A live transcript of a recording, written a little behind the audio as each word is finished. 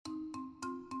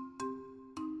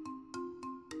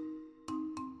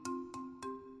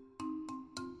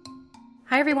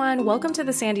Hi everyone, welcome to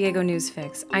the San Diego News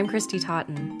Fix. I'm Christy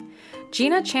Totten.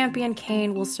 Gina Champion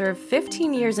Cain will serve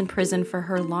 15 years in prison for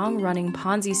her long-running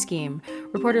Ponzi scheme.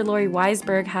 Reporter Lori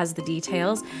Weisberg has the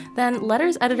details. Then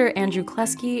Letters editor Andrew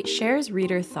Klesky shares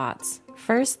reader thoughts.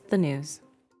 First, the news.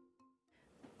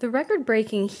 The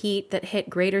record-breaking heat that hit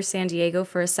greater San Diego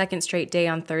for a second straight day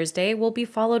on Thursday will be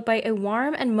followed by a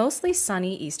warm and mostly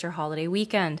sunny Easter holiday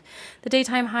weekend. The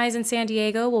daytime highs in San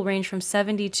Diego will range from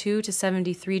 72 to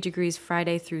 73 degrees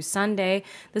Friday through Sunday.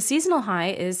 The seasonal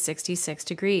high is 66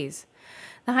 degrees.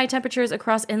 The high temperatures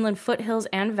across inland foothills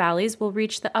and valleys will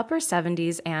reach the upper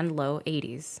 70s and low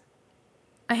 80s.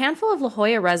 A handful of La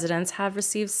Jolla residents have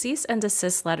received cease and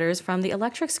desist letters from the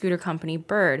electric scooter company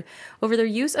Bird over their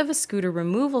use of a scooter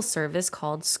removal service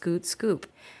called Scoot Scoop.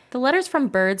 The letters from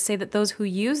Bird say that those who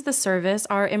use the service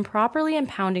are improperly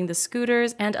impounding the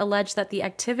scooters and allege that the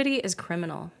activity is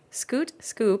criminal. Scoot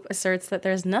Scoop asserts that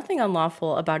there's nothing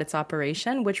unlawful about its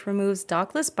operation, which removes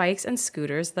dockless bikes and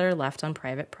scooters that are left on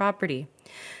private property.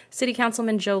 City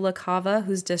Councilman Joe LaCava,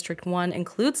 whose District 1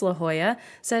 includes La Jolla,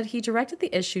 said he directed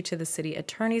the issue to the city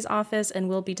attorney's office and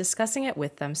will be discussing it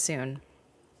with them soon.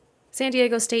 San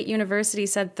Diego State University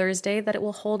said Thursday that it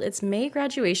will hold its May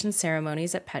graduation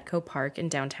ceremonies at Petco Park in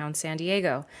downtown San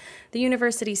Diego. The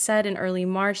university said in early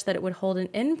March that it would hold an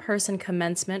in-person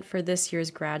commencement for this year's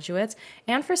graduates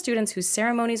and for students whose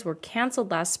ceremonies were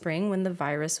canceled last spring when the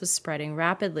virus was spreading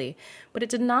rapidly, but it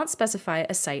did not specify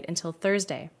a site until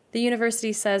Thursday. The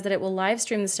university says that it will live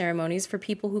stream the ceremonies for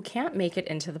people who can't make it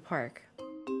into the park.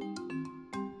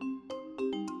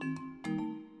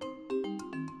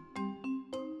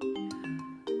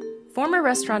 Former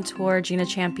restaurateur Gina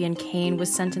Champion Cain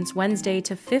was sentenced Wednesday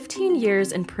to 15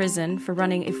 years in prison for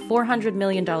running a $400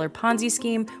 million Ponzi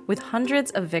scheme with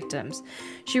hundreds of victims.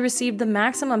 She received the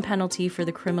maximum penalty for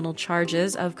the criminal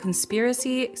charges of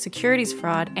conspiracy, securities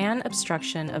fraud, and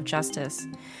obstruction of justice.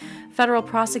 Federal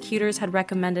prosecutors had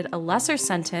recommended a lesser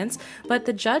sentence, but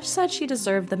the judge said she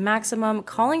deserved the maximum,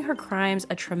 calling her crimes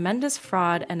a tremendous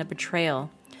fraud and a betrayal.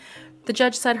 The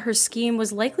judge said her scheme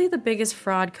was likely the biggest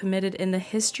fraud committed in the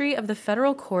history of the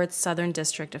federal court's Southern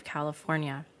District of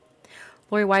California.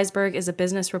 Lori Weisberg is a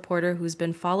business reporter who's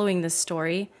been following this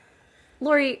story.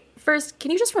 Lori, first,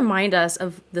 can you just remind us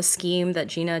of the scheme that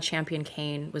Gina Champion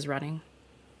Cain was running?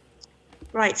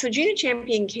 Right. So Gina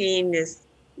Champion Cain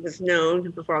was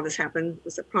known, before all this happened,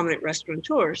 was a prominent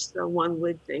restaurateur. So one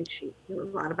would think she knew a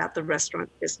lot about the restaurant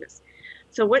business.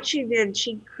 So what she did,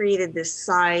 she created this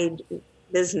side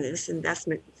business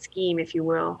investment scheme, if you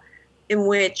will, in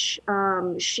which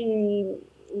she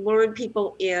lured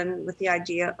people in with the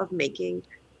idea of making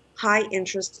high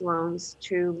interest loans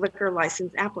to liquor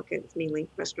license applicants, mainly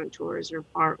restaurateurs or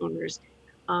bar owners,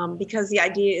 because the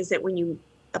idea is that when you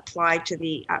apply to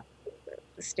the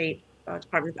state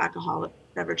Department of Alcoholic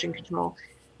Beverage and Control,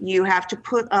 you have to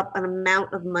put up an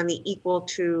amount of money equal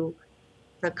to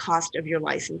the cost of your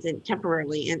license and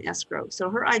temporarily in escrow. So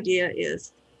her idea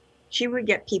is she would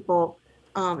get people,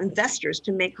 investors,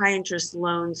 to make high interest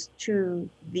loans to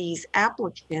these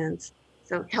applicants.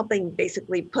 So helping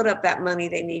basically put up that money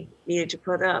they needed to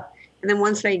put up. And then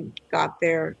once they got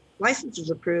their licenses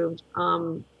approved,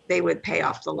 they would pay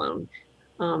off the loan,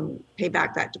 pay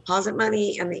back that deposit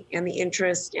money and the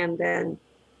interest. And then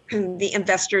the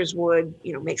investors would,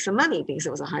 make some money because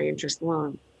it was a high interest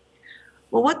loan.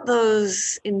 Well, what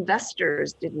those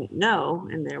investors didn't know,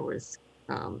 and there was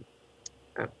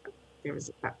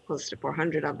about close to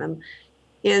 400 of them,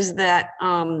 is that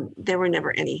there were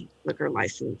never any liquor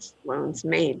license loans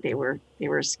made. They were a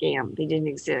scam. They didn't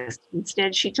exist.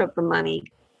 Instead, she took the money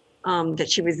that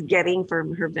she was getting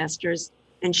from her investors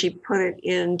and she put it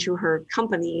into her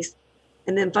companies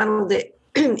and then funneled it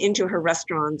into her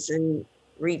restaurants and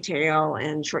retail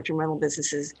and short-term rental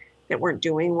businesses that weren't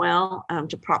doing well,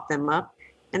 to prop them up.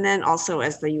 And then also,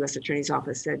 as the U.S. Attorney's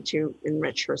Office said, to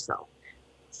enrich herself.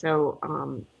 So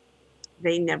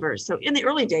so in the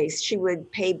early days, she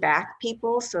would pay back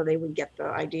people so they would get the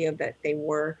idea that they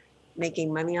were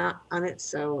making money on it.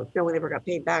 So if no one ever got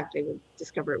paid back, they would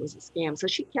discover it was a scam. So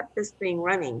she kept this thing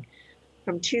running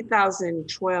from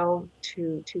 2012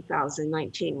 to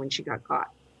 2019 when she got caught.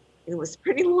 And it was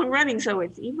pretty long running. So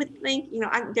you would think,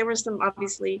 there were some,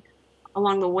 obviously,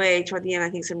 along the way, toward the end, I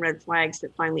think some red flags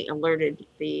that finally alerted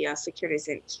the Securities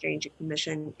and Exchange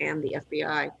Commission and the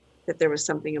FBI that there was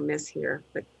something amiss here.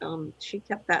 But she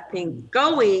kept that thing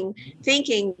going,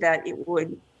 thinking that it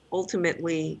would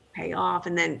ultimately pay off.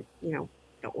 And then,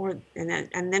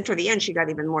 and then toward the end, she got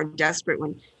even more desperate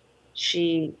when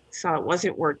she saw it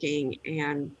wasn't working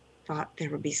and thought there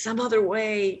would be some other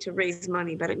way to raise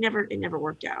money, but it never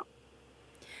worked out.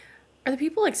 Are the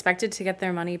people expected to get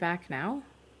their money back now?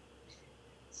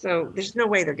 So there's no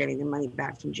way they're getting the money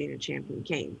back from Gina Champion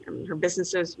Kane. I mean, her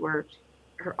businesses were,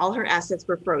 all her assets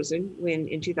were frozen when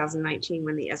in 2019,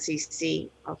 when the SEC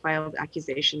filed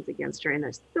accusations against her in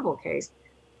a civil case.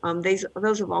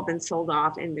 Those have all been sold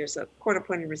off, and there's a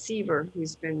court-appointed receiver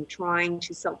who's been trying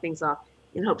to sell things off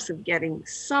in hopes of getting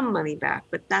some money back.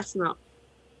 But that's not,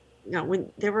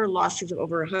 when there were losses of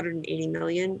over 180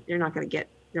 million, they're not going to get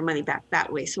their money back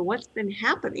that way. So what's been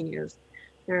happening is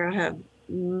there have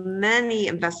many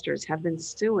investors have been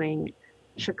suing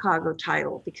Chicago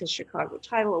Title because Chicago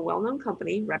Title, a well-known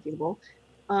company, reputable,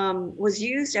 was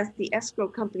used as the escrow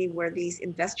company where these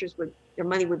investors their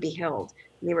money would be held.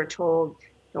 And they were told,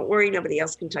 don't worry, nobody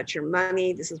else can touch your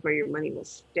money. This is where your money will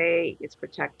stay. It's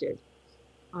protected.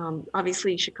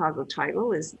 Obviously, Chicago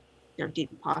Title is deep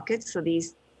pockets. So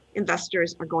these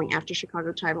investors are going after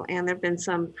Chicago Title, and there have been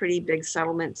some pretty big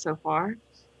settlements so far.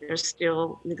 There's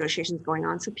still negotiations going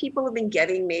on. So people have been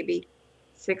getting maybe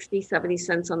 60, 70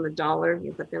 cents on the dollar,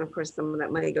 but then of course some of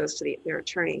that money goes to their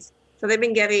attorneys. So they've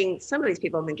been getting, some of these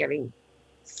people have been getting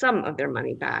some of their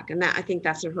money back. And I think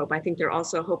that's their hope. I think they're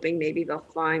also hoping maybe they'll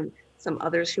find some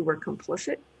others who were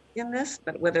complicit in this,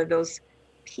 but whether those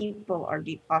people are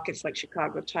deep pockets like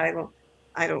Chicago Title,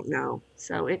 I don't know.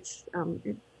 So it's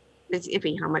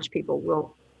iffy how much people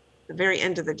will, at the very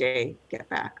end of the day, get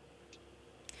back.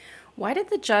 Why did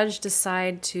the judge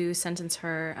decide to sentence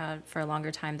her for a longer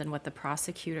time than what the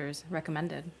prosecutors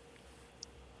recommended?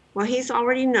 Well, he's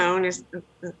already known as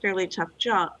a fairly tough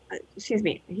judge.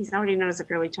 He's already known as a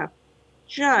fairly tough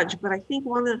judge. But I think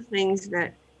one of the things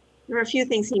there were a few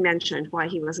things he mentioned why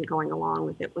he wasn't going along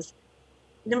with it was,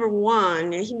 number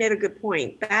one, and he made a good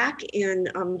point. Back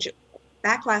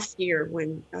last year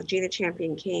when Gina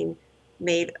Champion Kane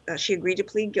she agreed to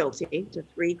plead guilty to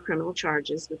 3 criminal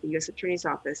charges with the U.S. Attorney's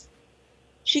Office.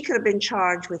 She could have been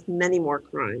charged with many more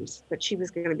crimes, but she was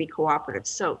going to be cooperative.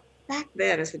 So back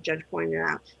then, as the judge pointed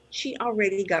out, she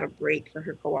already got a break for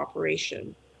her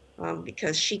cooperation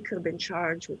because she could have been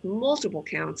charged with multiple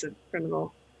counts of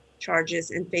criminal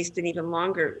charges and faced an even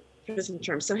longer prison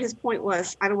term. So his point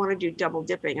was, I don't want to do double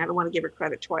dipping. I don't want to give her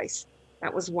credit twice.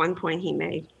 That was one point he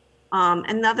made.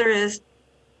 Another is,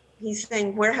 he's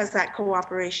saying, where has that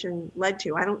cooperation led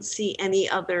to? I don't see any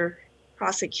other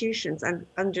prosecutions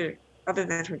other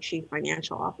than her chief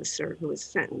financial officer, who was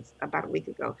sentenced about a week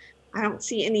ago. I don't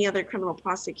see any other criminal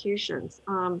prosecutions.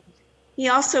 He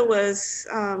also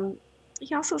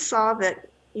saw that,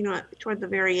 toward the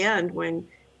very end, when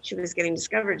she was getting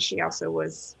discovered, she also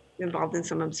was involved in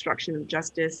some obstruction of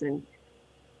justice and,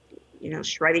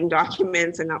 shredding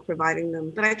documents and not providing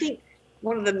them. But I think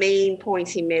one of the main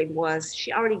points he made was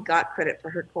she already got credit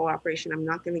for her cooperation. I'm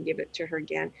not going to give it to her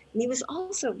again. And he was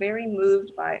also very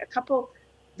moved by a couple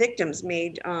victims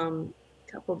made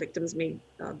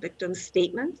victim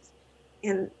statements,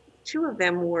 and 2 of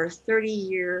them were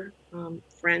 30-year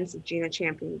friends of Gina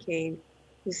Champion Kane,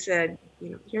 who said,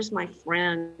 here's my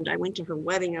friend. I went to her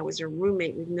wedding. I was her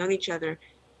roommate. We've known each other,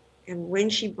 and when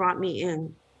she brought me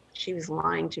in, she was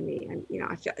lying to me. And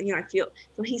I feel.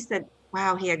 So he said,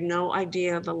 wow, he had no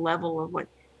idea the level of what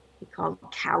he called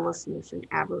callousness and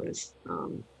avarice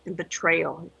and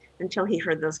betrayal until he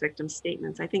heard those victim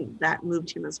statements. I think that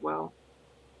moved him as well.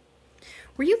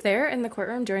 Were you there in the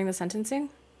courtroom during the sentencing?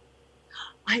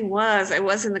 I was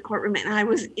in the courtroom, and I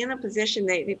was in a position,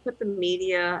 they put the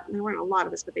media, there weren't a lot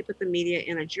of us, but they put the media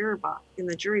in the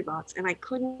jury box, and I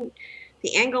couldn't,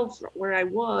 the angle where I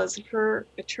was, her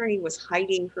attorney was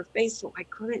hiding her face, so I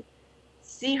couldn't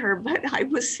see her, but I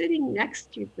was sitting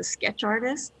next to the sketch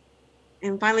artist.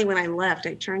 And finally, when I left,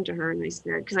 I turned to her and I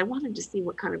said, because I wanted to see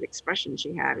what kind of expression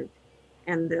she had.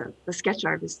 And the sketch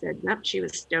artist said, nope, she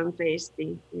was stone-faced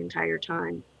the entire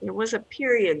time. There was a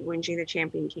period when Gina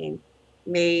Champion Kane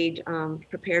made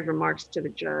prepared remarks to the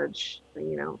judge.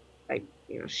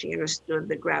 She understood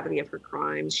the gravity of her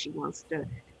crimes. She wants to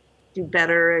do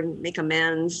better and make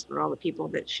amends for all the people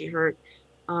that she hurt.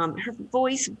 Her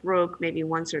voice broke maybe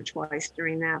once or twice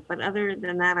during that, but other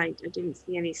than that, I didn't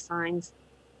see any signs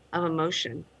of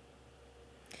emotion.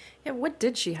 Yeah, what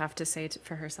did she have to say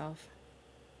for herself?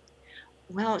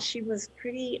 Well, she was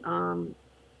pretty,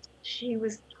 she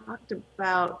was talked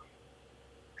about,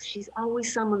 she's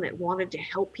always someone that wanted to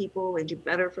help people and do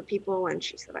better for people. And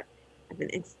she said, I've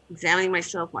been examining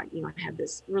myself, I had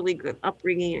this really good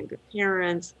upbringing and good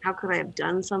parents. How could I have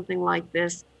done something like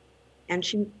this? And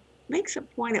she makes a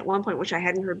point at one point, which I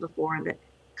hadn't heard before, that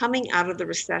coming out of the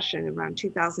recession around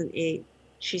 2008,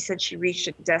 she said she reached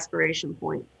a desperation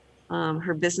point.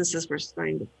 Her businesses were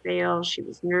starting to fail. She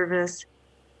was nervous.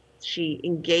 She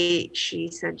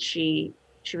said she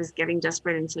she was getting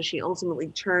desperate. And so she ultimately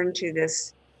turned to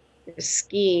this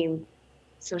scheme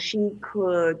so she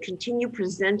could continue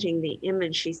presenting the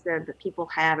image, she said, that people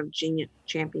had of Gina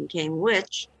Champion Cain,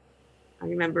 which I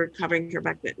remember covering her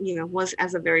back then, was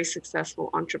as a very successful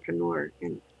entrepreneur.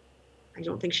 And I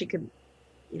don't think she could,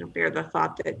 bear the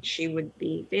thought that she would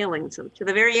be failing. So to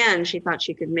the very end, she thought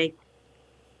she could make,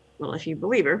 well, if you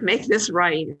believe her, make this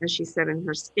right, as she said in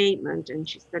her statement. And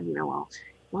she said,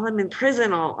 while I'm in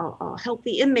prison, I'll help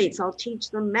the inmates. I'll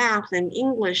teach them math and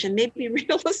English and maybe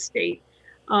real estate.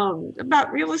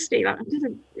 About real estate, I'm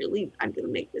gonna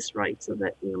make this right so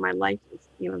that my life is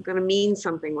gonna mean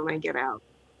something when I get out.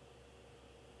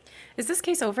 Is this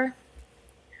case over?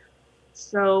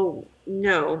 So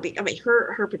no,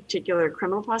 her particular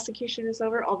criminal prosecution is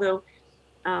over. Although,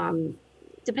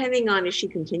 depending on if she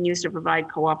continues to provide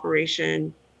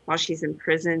cooperation while she's in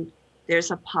prison,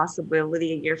 there's a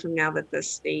possibility a year from now that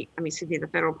the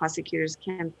federal prosecutors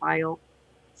can file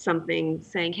something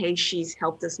saying, hey, she's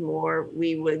helped us more.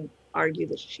 We would argue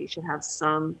that she should have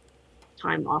some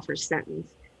time off her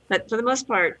sentence. But for the most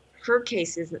part, her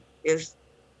case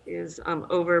is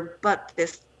over, but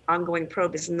this ongoing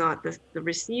probe is not. The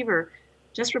receiver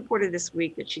just reported this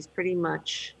week that she's pretty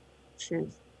much,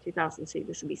 since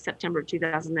this would be September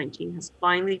 2019, has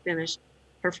finally finished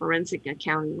her forensic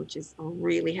accounting, which is a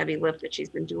really heavy lift that she's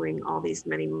been doing all these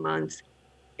many months.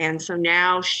 And so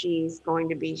now she's going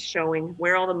to be showing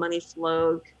where all the money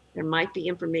flowed. There might be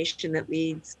information that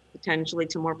leads potentially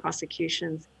to more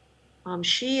prosecutions.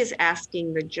 She is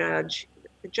asking the judge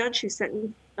who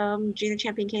sentenced Gina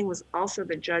Champion Cain was also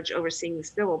the judge overseeing the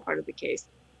civil part of the case.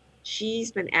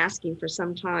 She's been asking for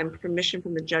some time permission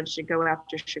from the judge to go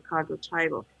after Chicago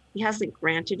Title. He hasn't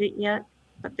granted it yet,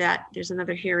 but there's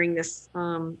another hearing this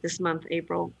month,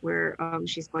 April, where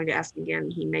she's going to ask again.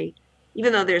 He may,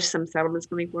 even though there's some settlements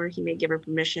coming for her, he may give her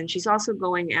permission. She's also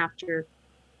going after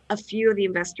a few of the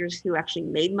investors who actually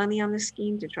made money on this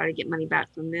scheme to try to get money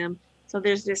back from them. So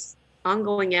there's this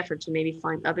ongoing effort to maybe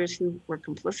find others who were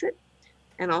complicit,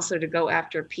 and also to go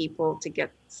after people to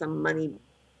get some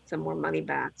more money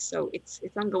back. So it's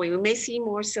ongoing. We may see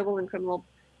more civil and criminal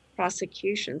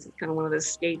prosecutions. It's kind of one of those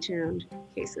stay tuned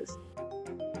cases.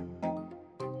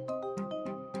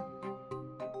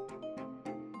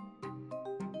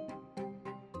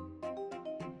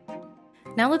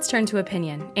 Now let's turn to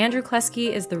opinion. Andrew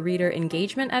Klesky is the reader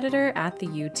engagement editor at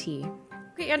the UT.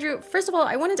 Okay, Andrew, first of all,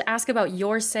 I wanted to ask about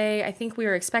your say. I think we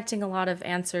were expecting a lot of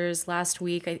answers last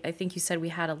week. I think you said we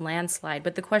had a landslide,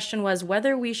 but the question was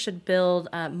whether we should build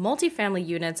multifamily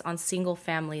units on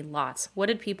single-family lots. What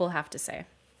did people have to say?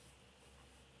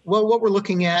 Well, what we're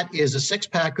looking at is a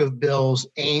six-pack of bills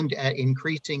aimed at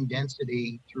increasing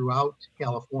density throughout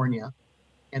California,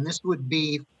 and this would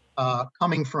be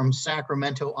coming from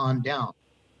Sacramento on down.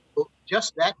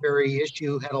 Just that very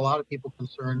issue had a lot of people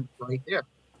concerned right there.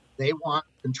 They want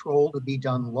control to be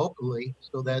done locally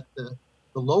so that the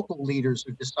local leaders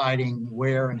are deciding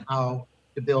where and how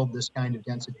to build this kind of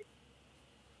density.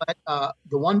 But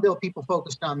the one bill people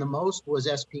focused on the most was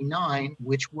SB 9,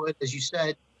 which would, as you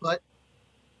said, put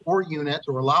 4 units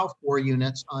or allow 4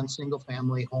 units on single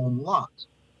family home lots.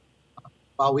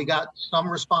 While we got some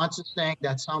responses saying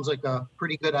that sounds like a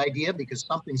pretty good idea because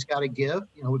something's got to give,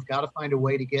 we've got to find a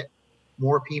way to get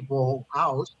more people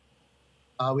housed.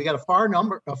 We got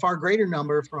a far greater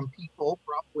number from people,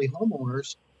 probably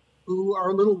homeowners, who are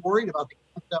a little worried about the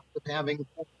concept of having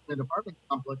an apartment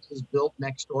complexes built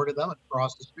next door to them and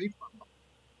across the street from them.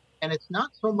 And it's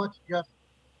not so much just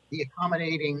the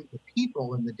accommodating the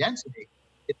people and the density,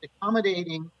 it's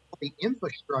accommodating the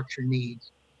infrastructure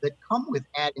needs that come with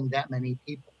adding that many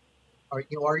people.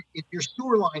 Is your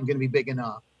sewer line going to be big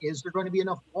enough? Is there going to be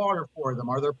enough water for them?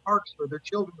 Are there parks for their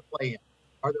children to play in?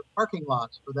 Are there parking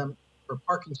lots for them, or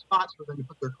parking spots for them to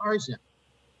put their cars in?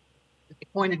 They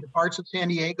pointed to parts of San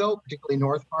Diego, particularly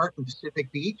North Park and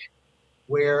Pacific Beach,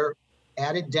 where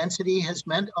added density has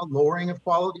meant a lowering of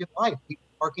quality of life. People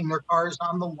parking their cars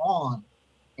on the lawn,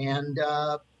 and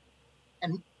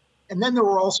then there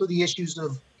were also the issues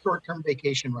of short-term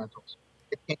vacation rentals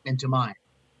that came into mind,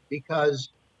 because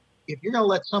if you're going to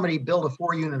let somebody build a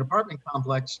 4-unit apartment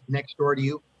complex next door to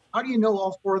you, how do you know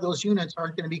all 4 of those units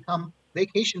aren't going to become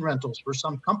vacation rentals for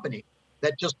some company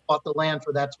that just bought the land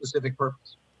for that specific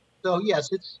purpose? So yes,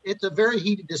 it's a very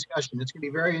heated discussion. It's going to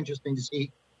be very interesting to see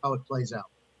how it plays out.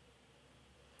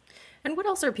 And what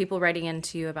else are people writing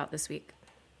into you about this week?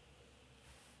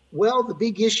 Well, the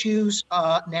big issues,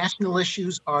 national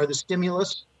issues, are the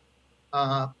stimulus.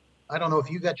 I don't know if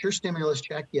you got your stimulus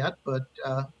check yet, but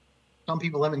some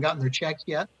people haven't gotten their checks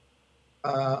yet.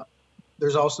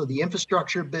 There's also the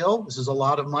infrastructure bill. This is a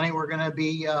lot of money we're going to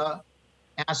be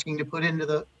asking to put into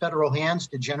the federal hands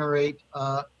to generate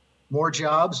more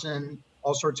jobs and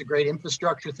all sorts of great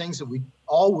infrastructure things that we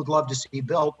all would love to see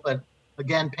built. But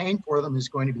again, paying for them is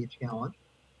going to be a challenge.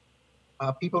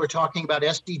 People are talking about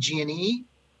SDG&E,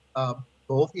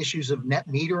 both issues of net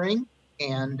metering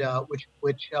and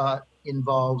which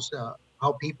involves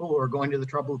how people who are going to the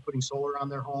trouble of putting solar on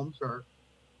their homes are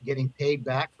getting paid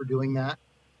back for doing that,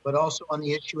 but also on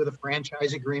the issue of the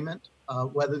franchise agreement,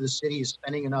 whether the city is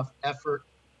spending enough effort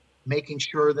making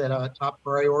sure that a top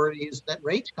priority is that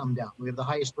rates come down. We have the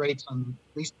highest rates on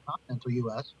at least the continental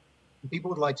U.S. and people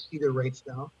would like to see their rates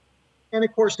down. And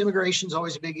of course, immigration is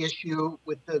always a big issue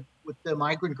with the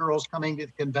migrant girls coming to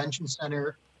the convention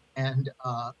center and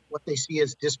what they see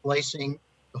as displacing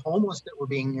the homeless that were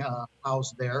being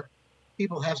housed there.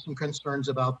 People have some concerns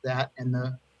about that and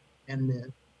the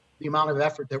amount of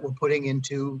effort that we're putting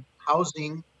into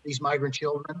housing these migrant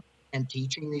children and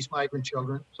teaching these migrant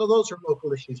children. So those are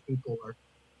local issues people are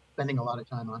spending a lot of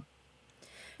time on.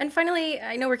 And finally,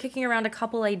 I know we're kicking around a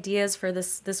couple ideas for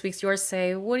this week's Yours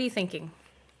Say. What are you thinking?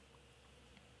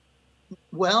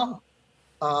 Well,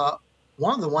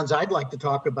 one of the ones I'd like to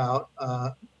talk about,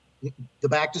 the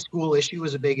back to school issue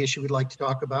is a big issue we'd like to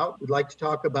talk about. We'd like to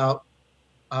talk about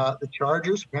the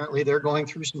Chargers. Apparently they're going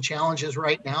through some challenges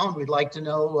right now, and we'd like to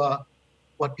know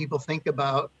what people think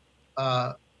about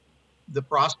the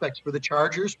prospects for the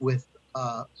Chargers with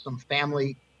some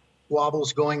family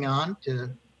squabbles going on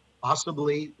to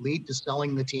possibly lead to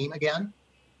selling the team again.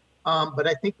 But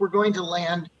I think we're going to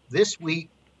land this week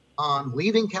on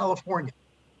leaving California.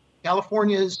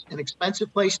 California is an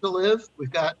expensive place to live. We've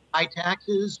got high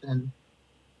taxes and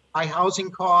high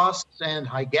housing costs and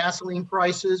high gasoline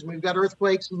prices. We've got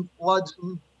earthquakes and floods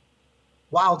and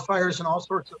wildfires and all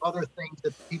sorts of other things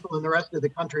that people in the rest of the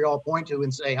country all point to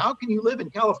and say, how can you live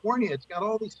in California? It's got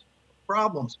all these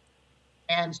problems.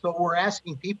 And so we're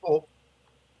asking people,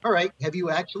 all right, have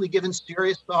you actually given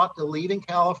serious thought to leaving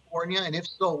California? And if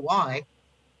so, why?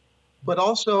 But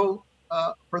also,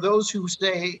 for those who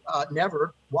say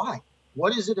never, why?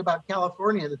 What is it about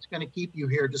California that's going to keep you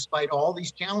here despite all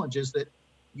these challenges that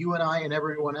you and I and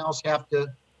everyone else have to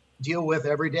deal with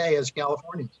every day as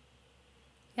Californians?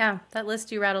 Yeah, that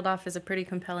list you rattled off is a pretty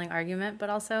compelling argument, but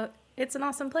also it's an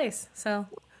awesome place. So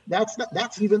that's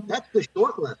the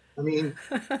short list. I mean,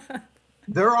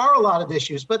 there are a lot of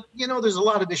issues, but there's a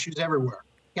lot of issues everywhere.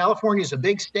 California is a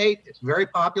big state. It's very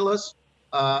populous.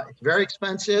 It's very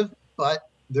expensive, but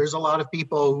there's a lot of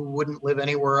people who wouldn't live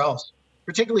anywhere else,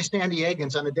 particularly San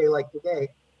Diegans on a day like today.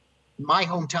 In my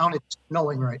hometown, it's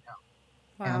snowing right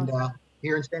now. Wow. And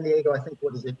here in San Diego, I think,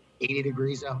 80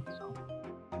 degrees out. So.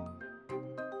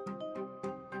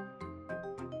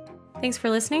 Thanks for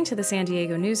listening to the San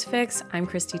Diego News Fix. I'm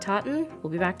Christy Totten.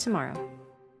 We'll be back tomorrow.